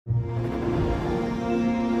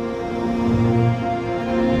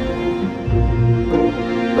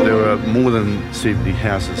170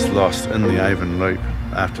 houses lost in the Avon Loop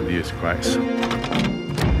after the earthquakes.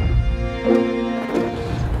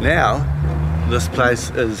 Now, this place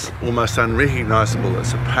is almost unrecognisable.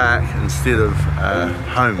 It's a park instead of a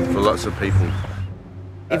home for lots of people.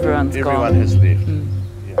 Everyone has left.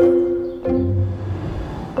 Yeah.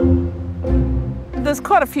 There's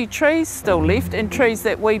quite a few trees still left, and trees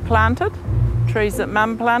that we planted, trees that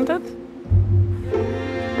Mum planted.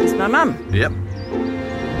 There's my mum. Yep.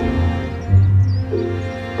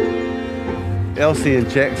 Elsie and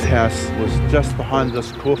Jack's house was just behind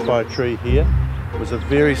this kawhai tree here. It was a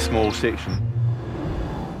very small section.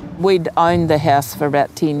 We'd owned the house for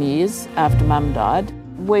about 10 years after Mum died.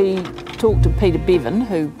 We talked to Peter Bevan,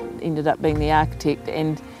 who ended up being the architect,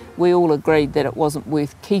 and we all agreed that it wasn't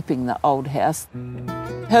worth keeping the old house.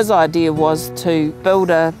 His idea was to build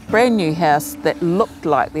a brand new house that looked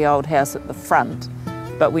like the old house at the front,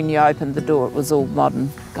 but when you opened the door it was all modern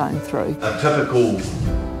going through. A typical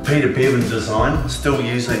Peter Bevan design, still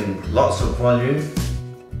using lots of volume.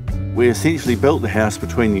 We essentially built the house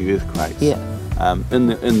between the earthquakes. Yeah. In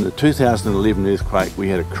the 2011 earthquake, we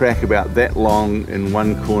had a crack about that long in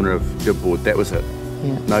one corner of gibboard. That was it.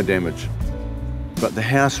 Yeah. No damage. But the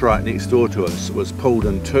house right next door to us was pulled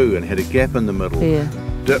in two and had a gap in the middle. Yeah.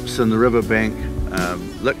 Dips in the riverbank,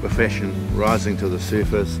 liquefaction rising to the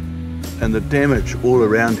surface, and the damage all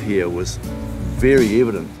around here was very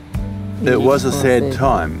evident. Yeah, it was a sad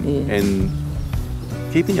time, yeah. and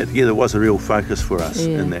keeping it together was a real focus for us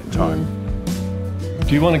in that time. Yeah.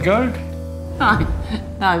 Do you want to go?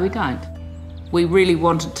 No, we don't. We really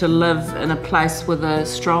wanted to live in a place with a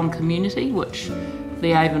strong community, which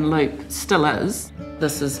the Avon Loop still is.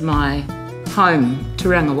 This is my home, Te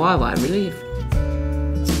Rangawaewae, really.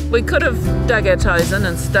 We could have dug our toes in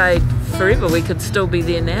and stayed forever. We could still be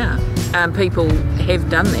there now. People have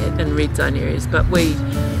done that in red zone areas, but we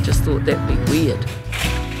just thought that'd be weird.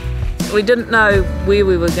 We didn't know where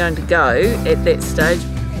we were going to go at that stage.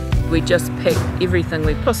 We just packed everything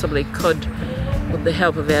we possibly could, with the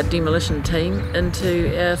help of our demolition team, into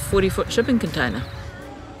our 40-foot shipping container.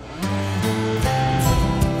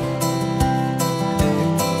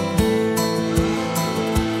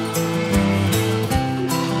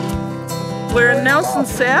 We're in Nelson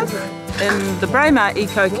South, in the Braemar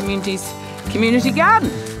Eco Community's community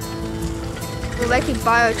garden. We're making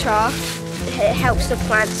biochar. It helps the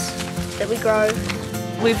plants that we grow.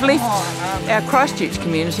 We've left our Christchurch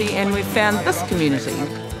community and we've found this community.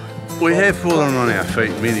 We have fallen on our feet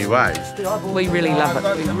in many ways. We really love it.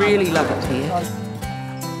 We really love it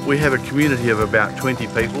here. We have a community of about 20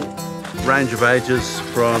 people, range of ages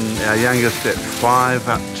from our youngest at 5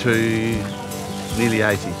 up to nearly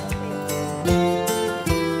 80.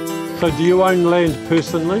 So do you own land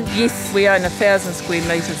personally? Yes, we own 1,000 square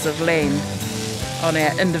metres of land on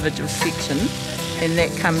our individual section, and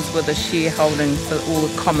that comes with a shareholding for all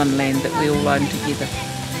the common land that we all own together.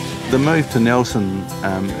 The move to Nelson,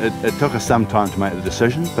 it took us some time to make the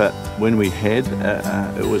decision, but when we had,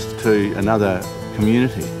 it was to another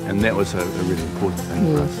community, and that was a really important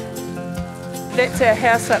thing for us. That's our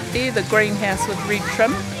house up there, the greenhouse with red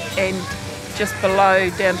trim, and just below,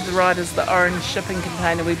 down to the right, is the orange shipping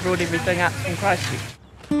container. We brought everything up from Christchurch.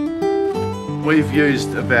 We've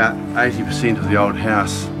used about 80% of the old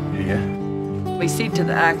house here. We said to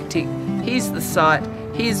the architect, here's the site,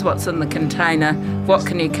 here's what's in the container, what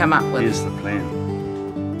can you come up with? Here's the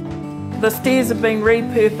plan. The stairs have been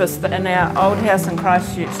repurposed in our old house in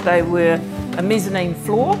Christchurch. They were a mezzanine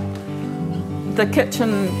floor. The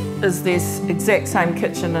kitchen is this exact same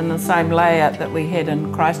kitchen in the same layout that we had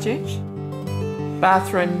in Christchurch.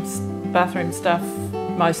 Bathroom stuff,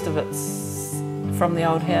 most of it's from the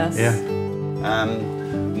old house. Yeah.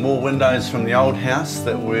 More windows from the old house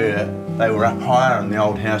they were up higher in the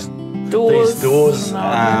old house. Doors. These doors.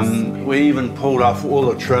 We even pulled off all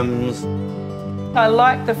the trims. I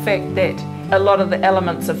like the fact that a lot of the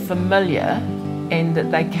elements are familiar and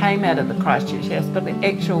that they came out of the Christchurch house, but the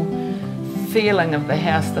actual feeling of the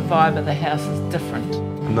house, the vibe of the house is different.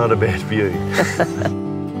 Not a bad view.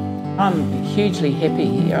 I'm hugely happy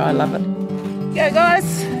here, I love it. Go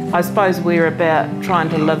guys! I suppose we're about trying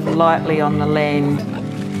to live lightly on the land,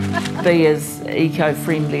 be as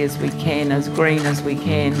eco-friendly as we can, as green as we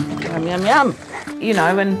can. Yum, yum, yum! You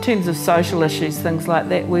know, in terms of social issues, things like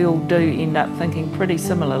that, we all do end up thinking pretty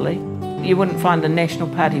similarly. You wouldn't find a National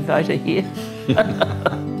Party voter here.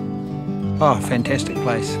 Oh, fantastic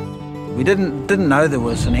place. We didn't know there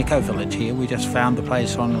was an eco-village here. We just found the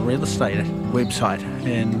place on a real estate website,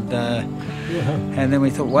 and then we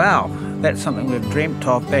thought, wow, that's something we've dreamt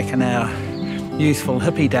of back in our youthful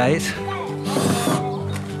hippie days.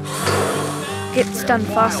 gets done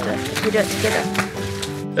faster if we do it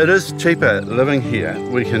together. It is cheaper living here.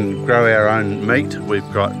 We can grow our own meat.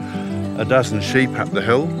 We've got a dozen sheep up the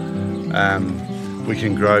hill. We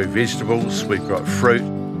can grow vegetables. We've got fruit.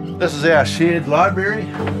 This is our shared library.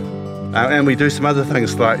 And we do some other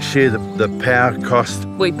things like share the power cost.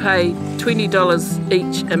 We pay $20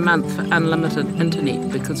 each a month for unlimited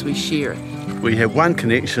internet because we share it. We have one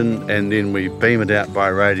connection and then we beam it out by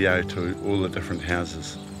radio to all the different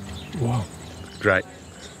houses. Wow. Great.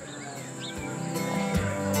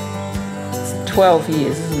 12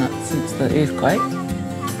 years, isn't it, since the earthquake?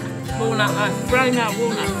 Walnut, I've grown out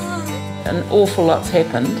walnuts. An awful lot's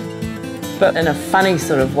happened, but in a funny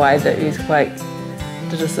sort of way, the earthquake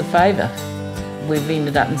did us a favour. We've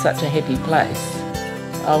ended up in such a happy place.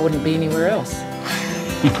 I wouldn't be anywhere else.